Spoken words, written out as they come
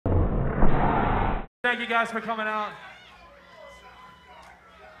Thank you guys for coming out.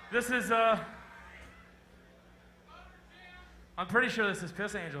 This is, I'm pretty sure this is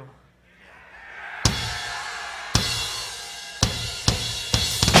Piss Angel.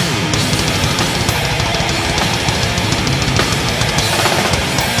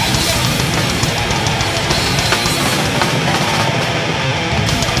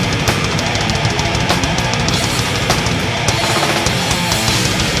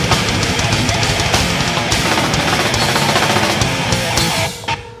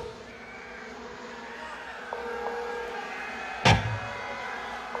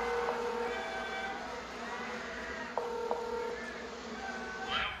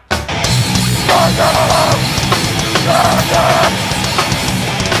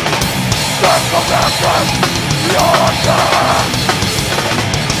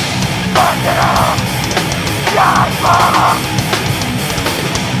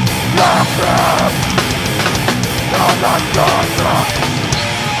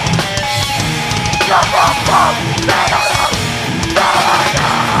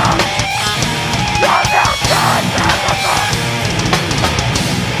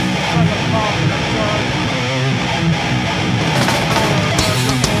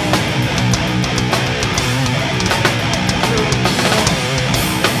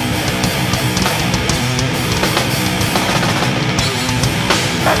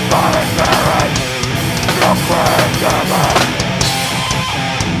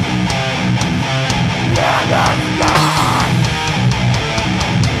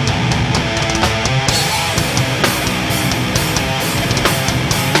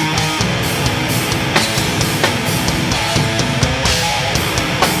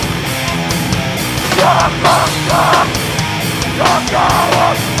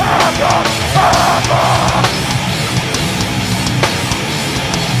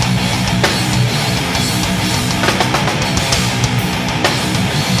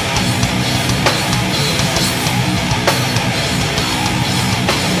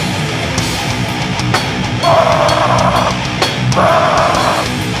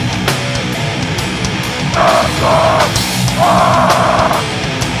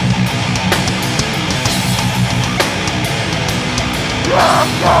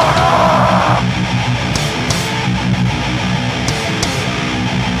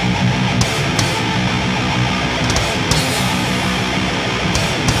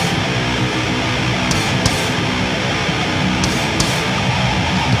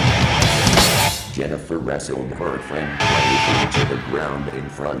 Jennifer wrestled her friend Blake to the ground in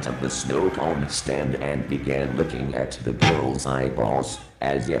front of the snow cone stand and began looking at the girl's eyeballs,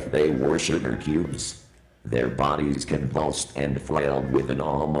 as if they were sugar cubes. Their bodies convulsed and flailed with an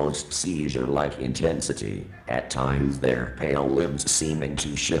almost seizure-like intensity, at times their pale limbs seeming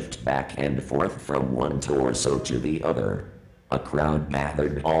to shift back and forth from one torso to the other. A crowd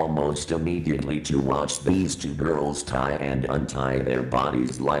gathered almost immediately to watch these two girls tie and untie their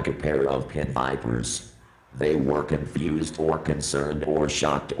bodies like a pair of pit vipers. They were confused or concerned or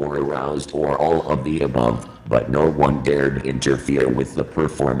shocked or aroused or all of the above, but no one dared interfere with the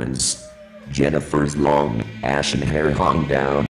performance. Jennifer's long, ashen hair hung down.